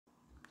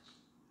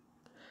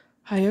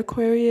Hi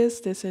Aquarius,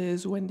 this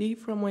is Wendy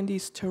from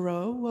Wendys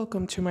Tarot.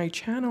 Welcome to my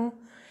channel.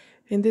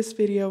 In this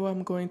video,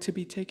 I'm going to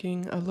be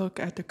taking a look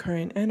at the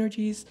current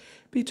energies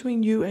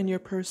between you and your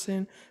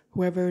person,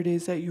 whoever it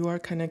is that you are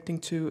connecting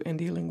to and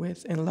dealing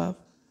with in love.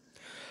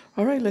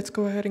 All right, let's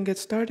go ahead and get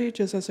started.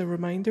 Just as a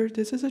reminder,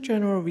 this is a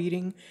general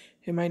reading.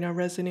 It might not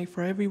resonate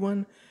for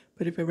everyone,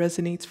 but if it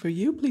resonates for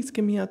you, please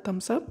give me a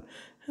thumbs up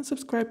and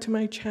subscribe to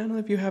my channel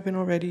if you haven't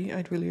already.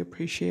 I'd really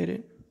appreciate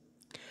it.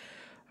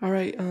 All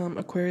right,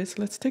 Aquarius,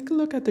 let's take a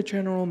look at the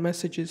general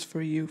messages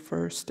for you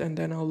first, and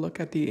then I'll look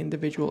at the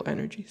individual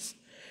energies.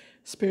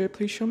 Spirit,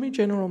 please show me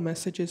general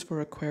messages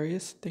for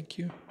Aquarius. Thank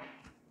you.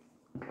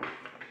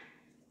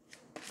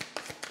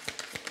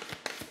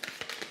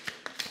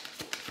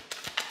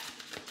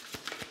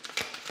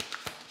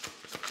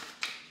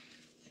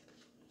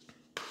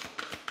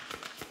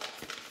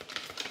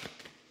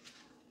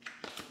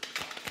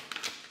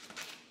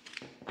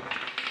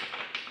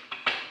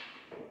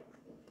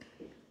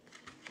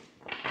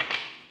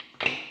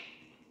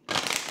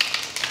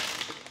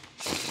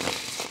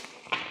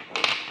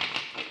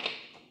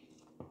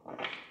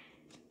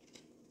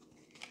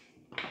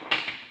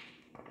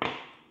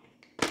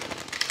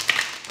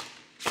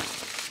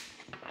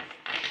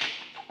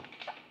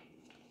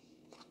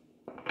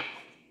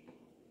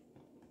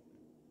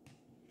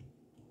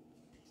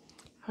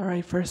 All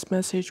right, first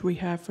message we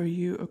have for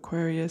you,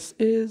 Aquarius,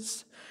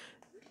 is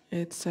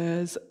it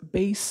says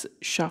base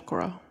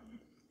chakra.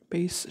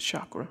 Base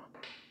chakra.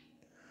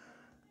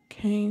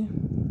 Okay,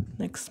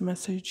 next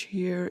message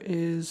here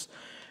is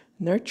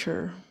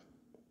nurture.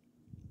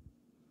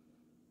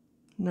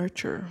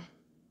 Nurture.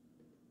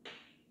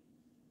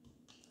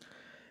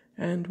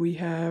 And we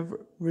have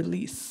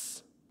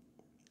release.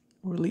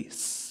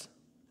 Release.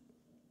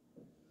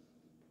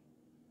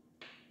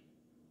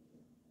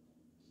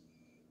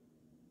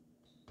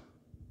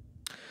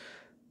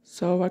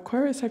 So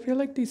Aquarius, I feel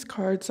like these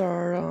cards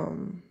are,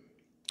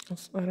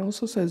 it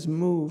also says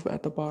move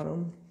at the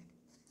bottom.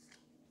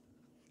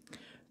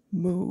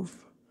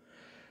 Move.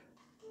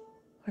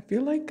 I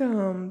feel like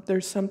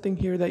there's something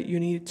here that you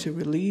need to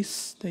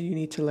release, that you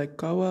need to let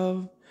go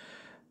of.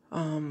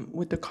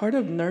 With the card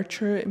of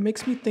nurture, it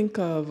makes me think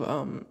of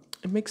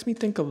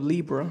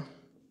Libra,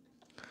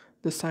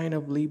 the sign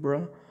of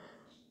Libra.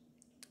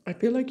 I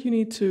feel like you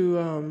need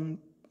to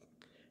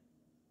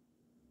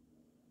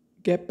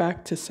get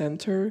back to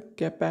center,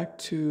 get back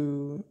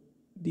to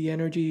the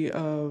energy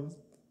of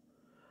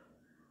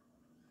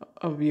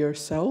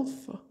yourself,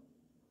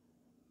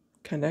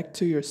 connect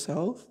to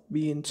yourself,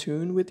 be in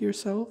tune with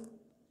yourself.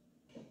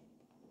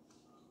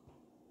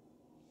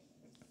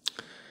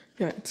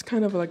 Yeah, it's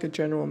kind of like a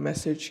general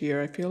message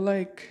here. I feel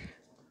like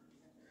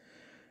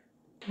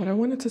what I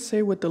wanted to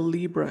say with the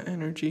Libra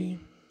energy,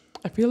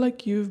 I feel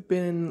like you've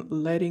been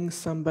letting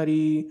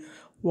somebody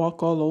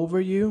walk all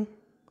over you,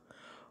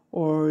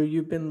 or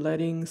you've been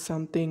letting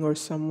something or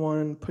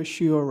someone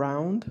push you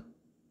around.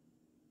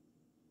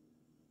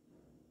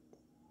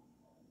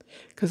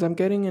 Because I'm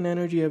getting an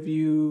energy of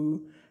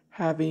you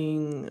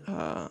having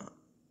a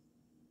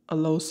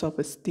low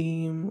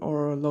self-esteem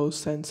or a low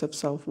sense of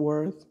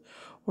self-worth,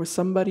 or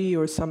somebody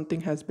or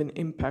something has been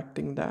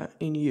impacting that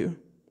in you.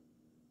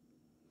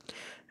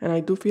 And I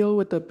do feel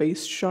with the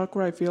base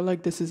chakra, I feel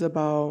like this is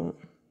about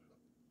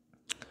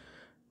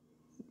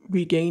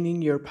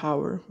regaining your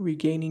power,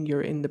 regaining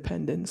your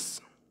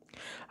independence.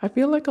 I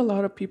feel like a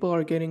lot of people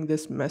are getting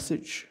this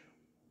message,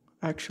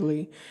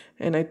 actually,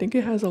 and I think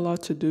it has a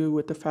lot to do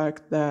with the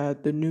fact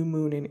that the new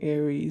moon in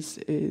Aries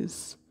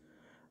is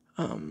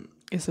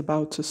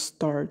about to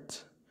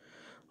start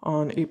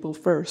on April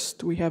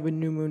 1st. We have a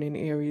new moon in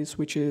Aries,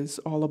 which is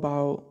all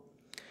about,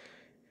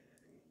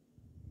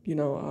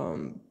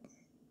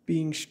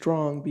 being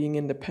strong, being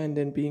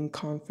independent, being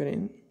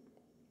confident.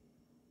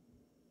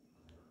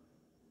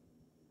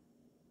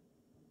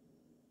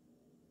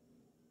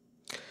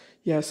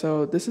 Yeah,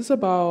 so this is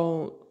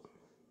about,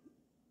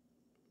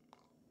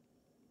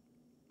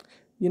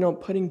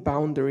 putting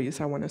boundaries,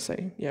 I want to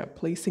say. Yeah,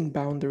 placing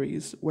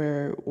boundaries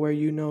where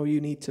you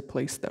need to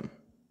place them.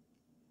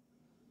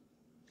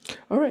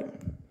 All right,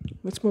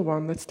 let's move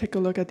on. Let's take a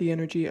look at the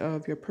energy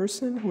of your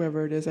person,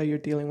 whoever it is that you're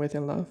dealing with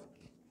in love.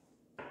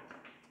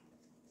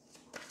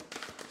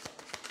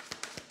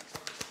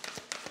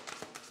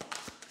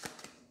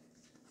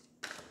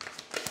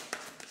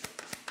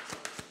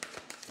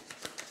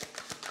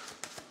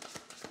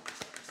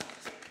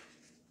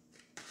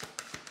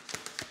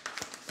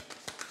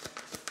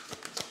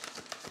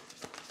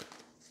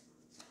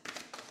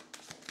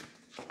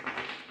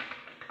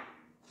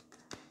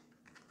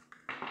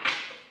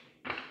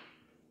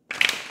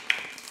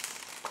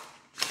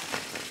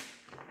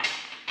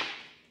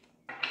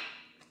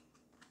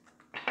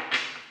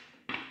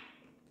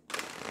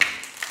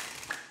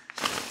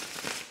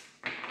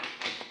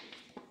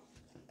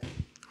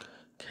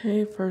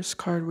 Okay, first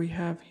card we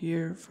have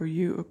here for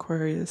you,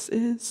 Aquarius,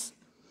 is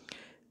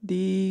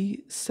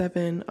the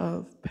Seven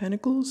of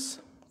Pentacles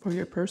for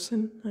your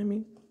person, I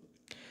mean.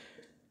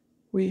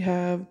 We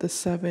have the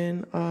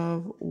Seven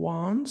of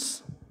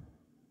Wands.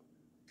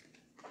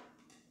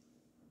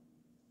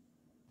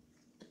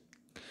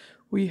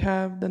 We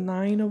have the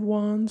Nine of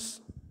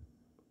Wands.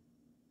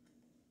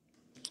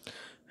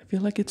 I feel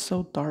like it's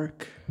so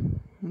dark.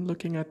 I'm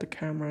looking at the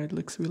camera, it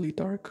looks really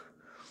dark.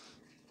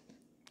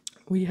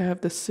 We have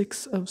the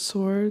Six of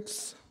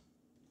Swords.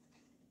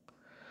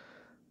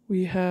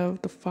 We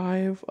have the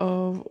Five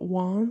of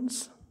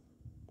Wands.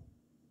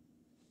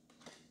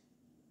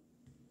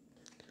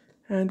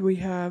 And we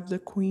have the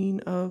Queen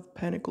of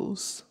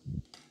Pentacles.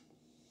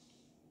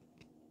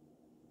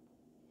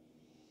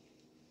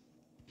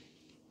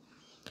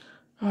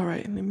 All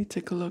right, let me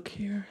take a look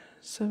here.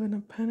 Seven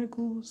of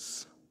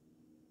Pentacles.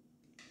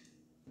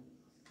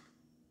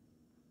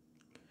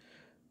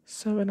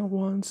 Seven of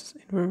Wands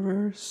in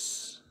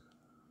reverse.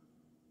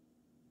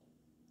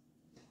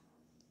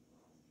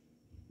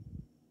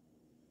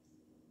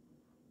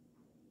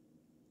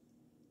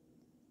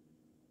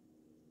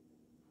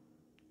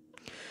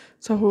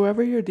 So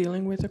whoever you're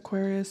dealing with,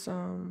 Aquarius,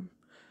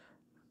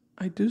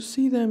 I do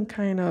see them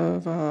kind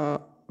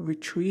of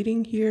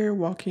retreating here,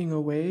 walking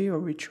away or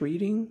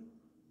retreating,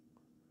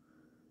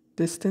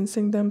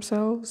 distancing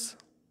themselves.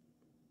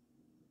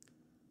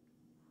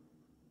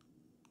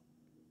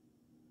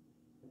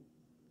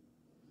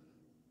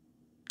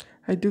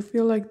 I do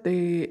feel like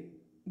they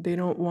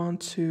don't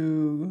want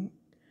to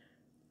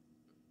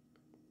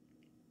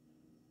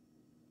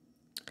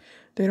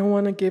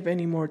give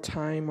any more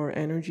time or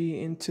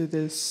energy into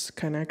this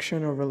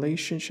connection or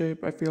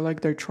relationship. I feel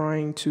like they're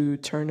trying to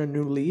turn a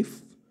new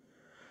leaf.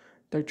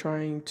 They're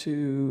trying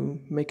to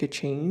make a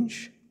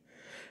change.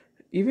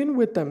 Even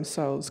with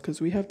themselves, because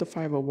we have the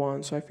Five of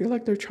Wands, so I feel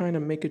like they're trying to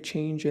make a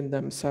change in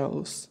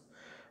themselves.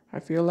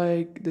 I feel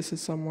like this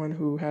is someone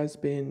who has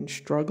been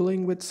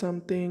struggling with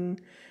something.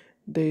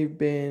 They've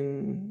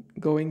been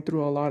going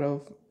through a lot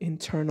of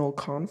internal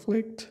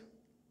conflict.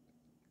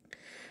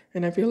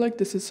 And I feel like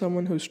this is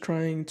someone who's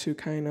trying to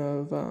kind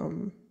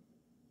of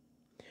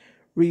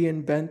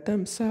reinvent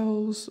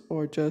themselves,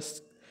 or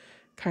just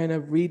kind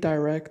of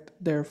redirect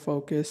their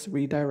focus,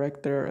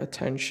 redirect their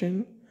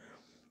attention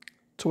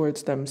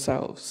towards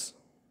themselves.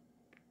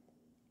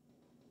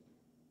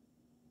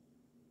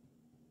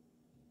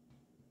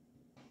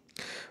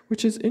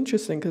 Which is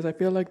interesting because I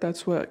feel like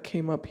that's what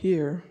came up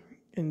here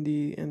in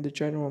the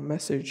general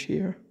message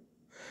here.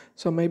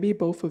 So maybe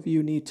both of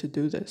you need to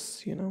do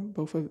this, you know,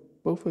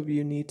 both of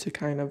you need to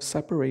kind of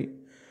separate.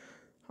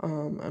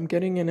 I'm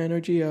getting an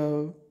energy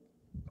of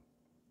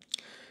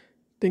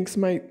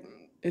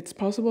it's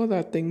possible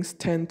that things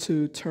tend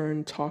to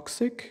turn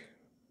toxic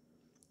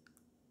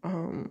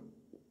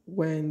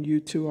when you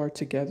two are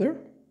together.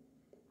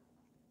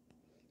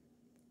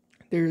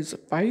 There's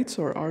fights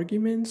or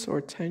arguments or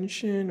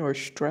tension or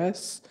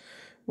stress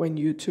when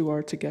you two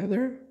are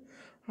together.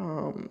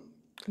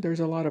 There's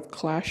a lot of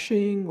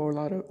clashing or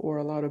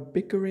a lot of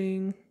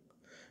bickering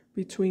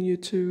between you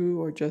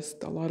two, or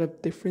just a lot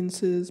of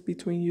differences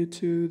between you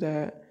two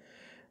that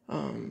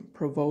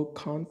provoke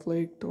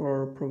conflict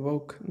or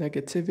provoke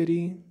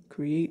negativity,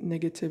 create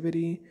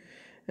negativity.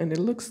 And it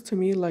looks to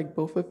me like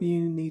both of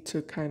you need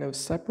to kind of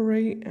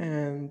separate,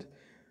 and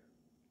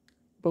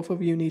both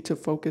of you need to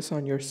focus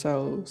on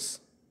yourselves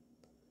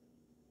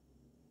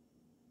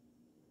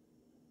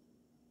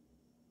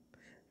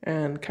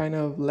and kind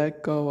of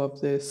let go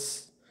of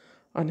this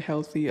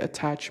unhealthy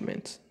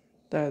attachment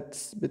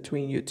that's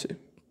between you two.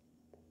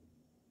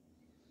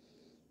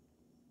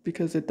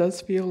 Because it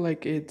does feel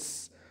like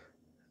it's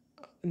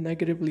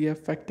negatively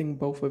affecting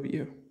both of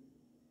you.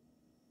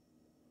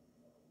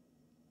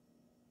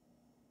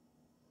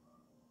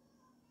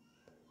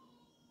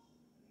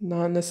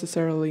 Not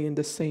necessarily in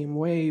the same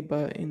way,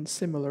 but in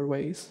similar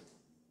ways.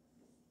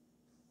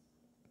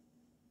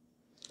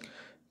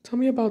 Tell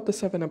me about the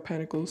Seven of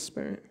Pentacles,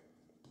 Spirit.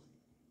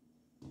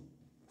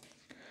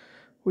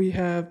 We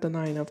have the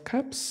Nine of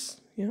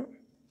Cups. Yeah.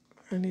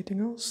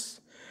 Anything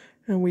else?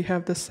 And we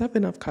have the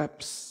Seven of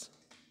Cups.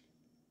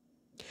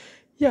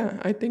 Yeah,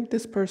 I think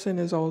this person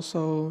is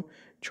also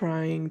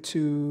trying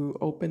to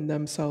open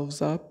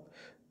themselves up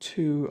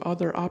to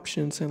other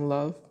options in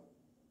love.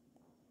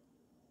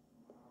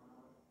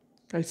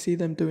 I see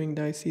them doing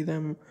that. I see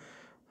them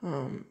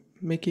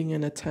making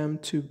an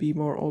attempt to be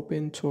more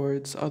open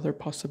towards other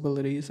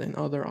possibilities and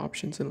other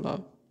options in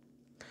love.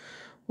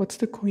 What's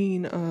the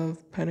Queen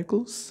of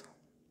Pentacles?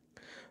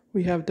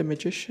 We have the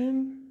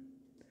Magician,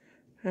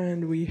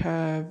 and we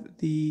have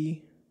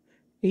the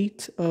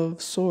Eight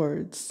of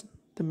Swords.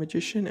 The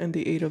Magician and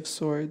the Eight of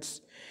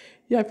Swords.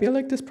 Yeah, I feel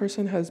like this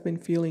person has been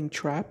feeling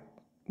trapped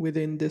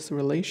within this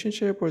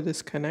relationship or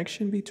this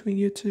connection between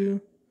you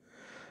two.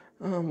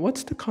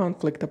 What's the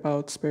conflict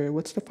about, Spirit?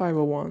 What's the Five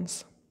of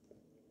Wands?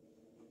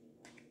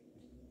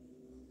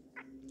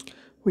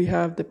 We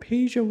have the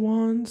Page of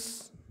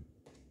Wands,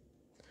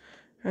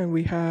 and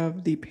we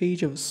have the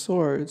Page of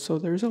Swords. So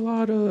there's a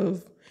lot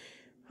of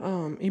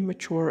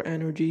immature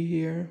energy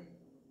here.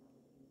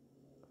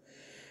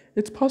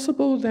 It's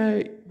possible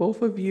that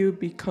both of you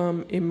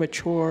become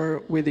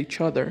immature with each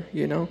other,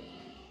 you know?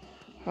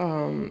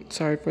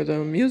 Sorry for the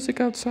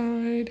music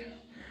outside.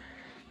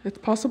 It's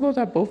possible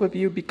that both of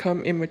you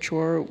become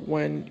immature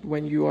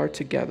when you are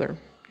together.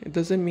 It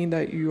doesn't mean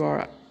that you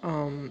are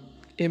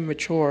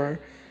immature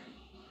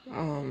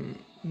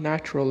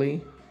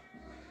naturally,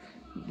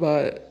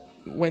 but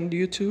when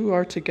you two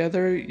are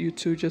together, you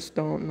two just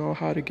don't know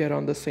how to get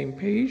on the same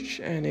page,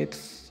 and it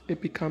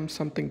becomes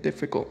something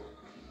difficult.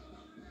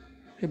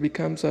 It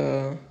becomes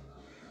a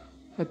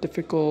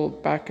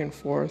difficult back and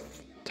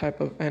forth type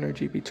of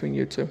energy between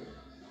you two.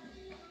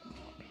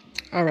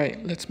 All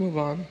right, let's move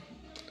on.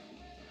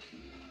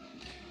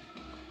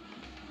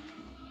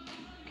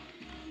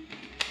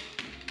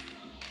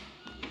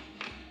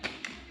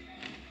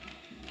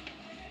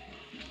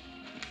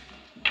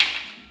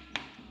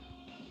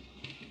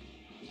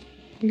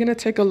 I'm going to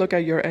take a look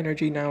at your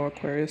energy now,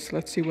 Aquarius.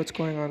 Let's see what's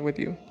going on with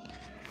you.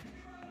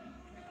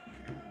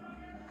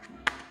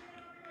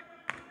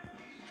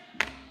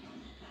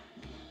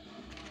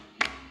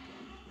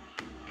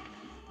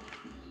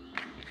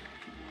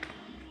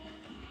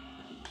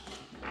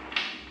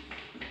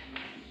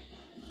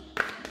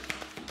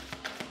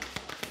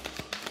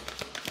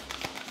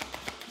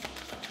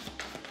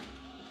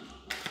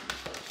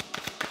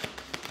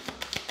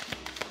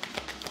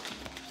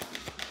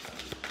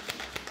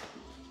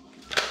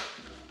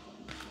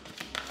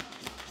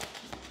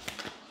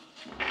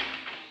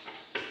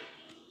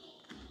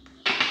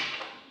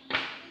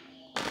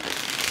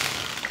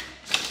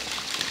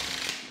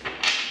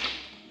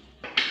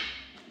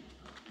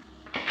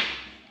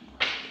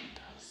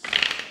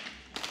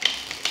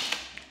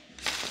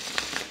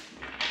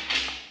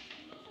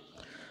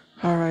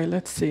 All right,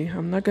 let's see.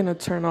 I'm not gonna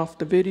turn off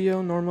the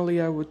video. Normally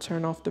I would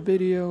turn off the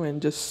video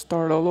and just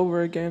start all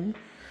over again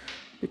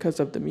because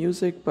of the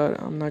music,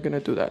 but I'm not gonna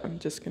do that. I'm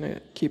just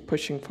gonna keep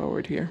pushing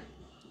forward here.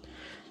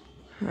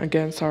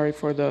 Again, sorry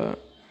for the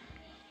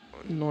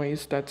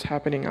noise that's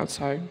happening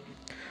outside.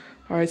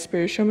 All right,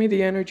 Spirit, show me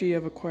the energy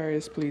of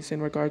Aquarius, please,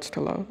 in regards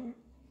to love.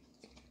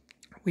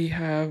 We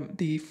have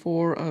the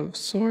Four of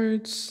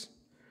Swords.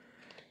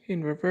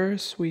 In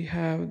reverse, we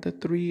have the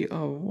Three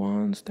of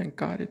Wands. Thank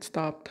God it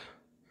stopped.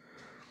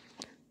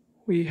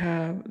 We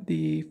have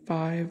the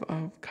Five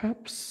of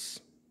Cups.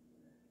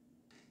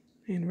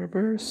 In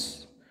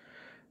reverse,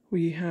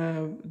 we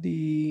have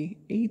the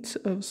Eight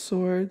of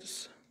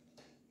Swords.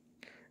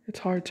 It's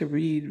hard to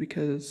read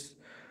because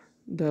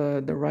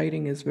the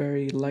writing is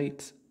very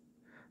light.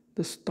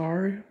 The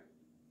Star.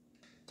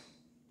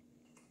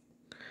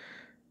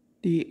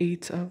 The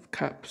Eight of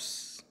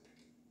Cups.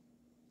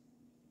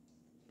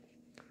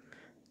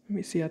 Let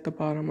me see at the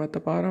bottom. At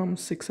the bottom,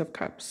 Six of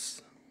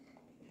Cups.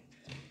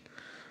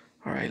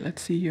 All right,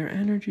 let's see your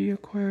energy,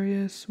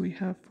 Aquarius. We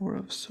have Four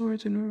of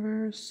Swords in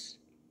reverse.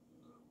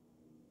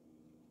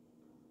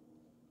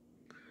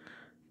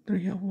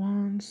 Three of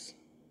Wands.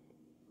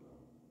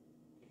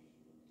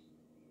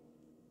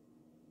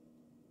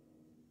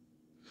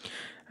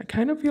 I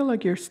kind of feel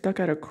like you're stuck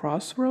at a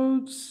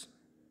crossroads.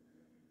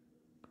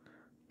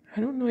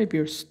 I don't know if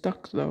you're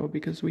stuck though,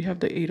 because we have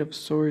the Eight of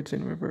Swords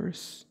in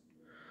reverse.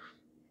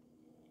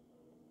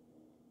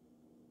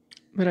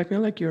 But I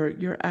feel like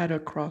you're at a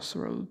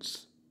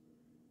crossroads.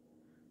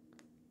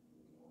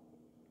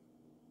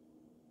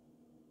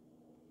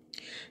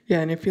 Yeah,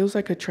 and it feels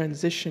like a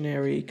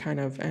transitionary kind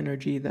of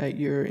energy that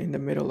you're in the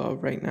middle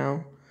of right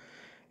now.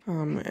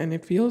 And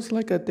it feels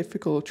like a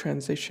difficult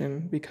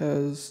transition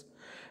because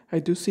I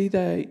do see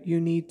that you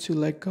need to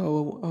let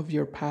go of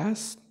your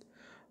past.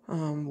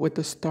 With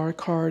the Star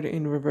card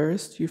in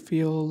reverse, you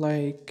feel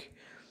like,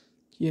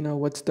 you know,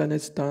 what's done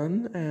is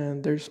done,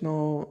 and there's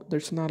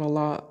not a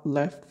lot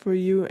left for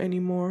you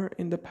anymore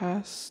in the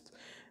past.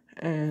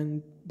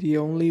 And the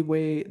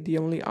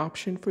only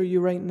option for you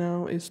right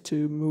now is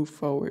to move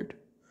forward.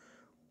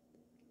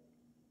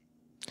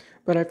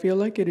 But I feel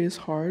like it is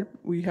hard.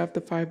 We have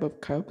the Five of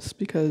Cups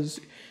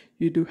because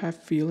you do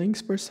have feelings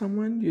for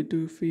someone. You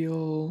do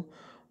feel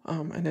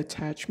an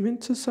attachment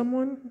to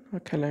someone,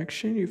 a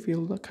connection. You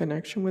feel a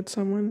connection with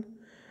someone.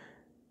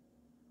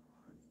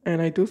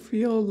 And I do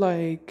feel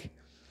like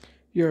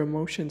your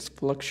emotions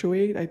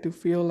fluctuate. I do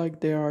feel like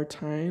there are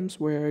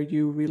times where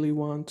you really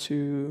want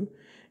to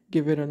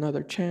give it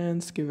another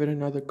chance, give it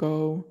another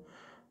go.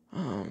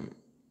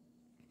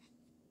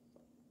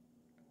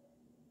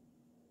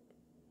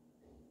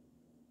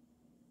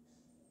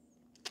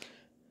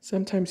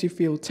 Sometimes you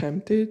feel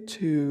tempted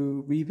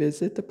to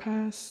revisit the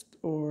past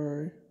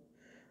or,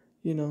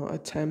 you know,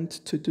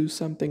 attempt to do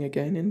something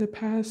again in the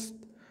past.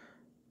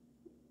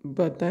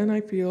 But then I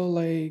feel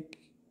like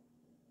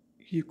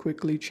you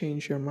quickly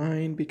change your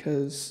mind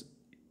because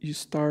you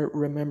start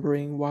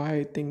remembering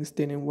why things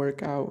didn't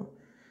work out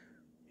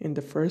in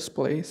the first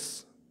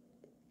place.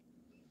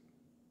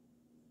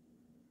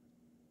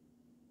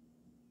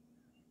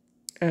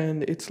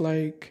 And it's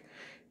like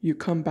you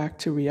come back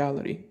to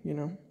reality, you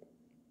know?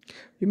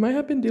 You might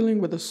have been dealing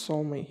with a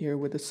soulmate here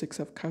with the Six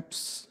of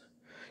Cups.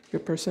 Your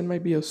person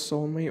might be a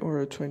soulmate or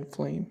a twin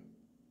flame.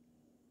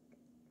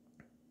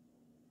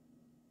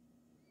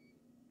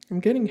 I'm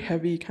getting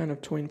heavy kind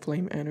of twin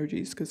flame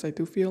energies because I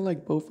do feel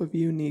like both of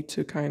you need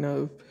to kind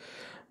of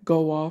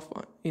go off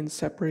in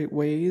separate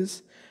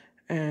ways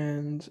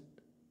and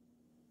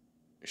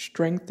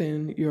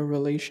strengthen your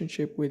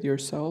relationship with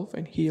yourself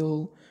and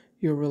heal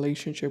your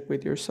relationship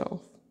with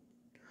yourself.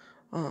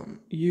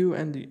 You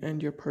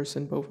and your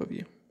person, both of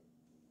you.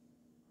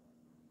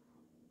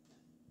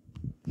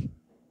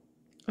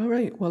 All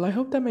right. Well, I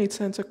hope that made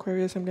sense,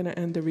 Aquarius. I'm going to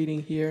end the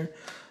reading here.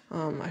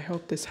 I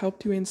hope this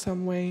helped you in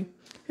some way.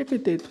 If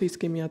it did, please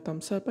give me a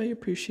thumbs up. I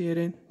appreciate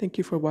it. Thank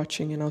you for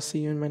watching, and I'll see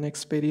you in my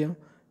next video.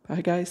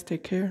 Bye, guys.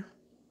 Take care.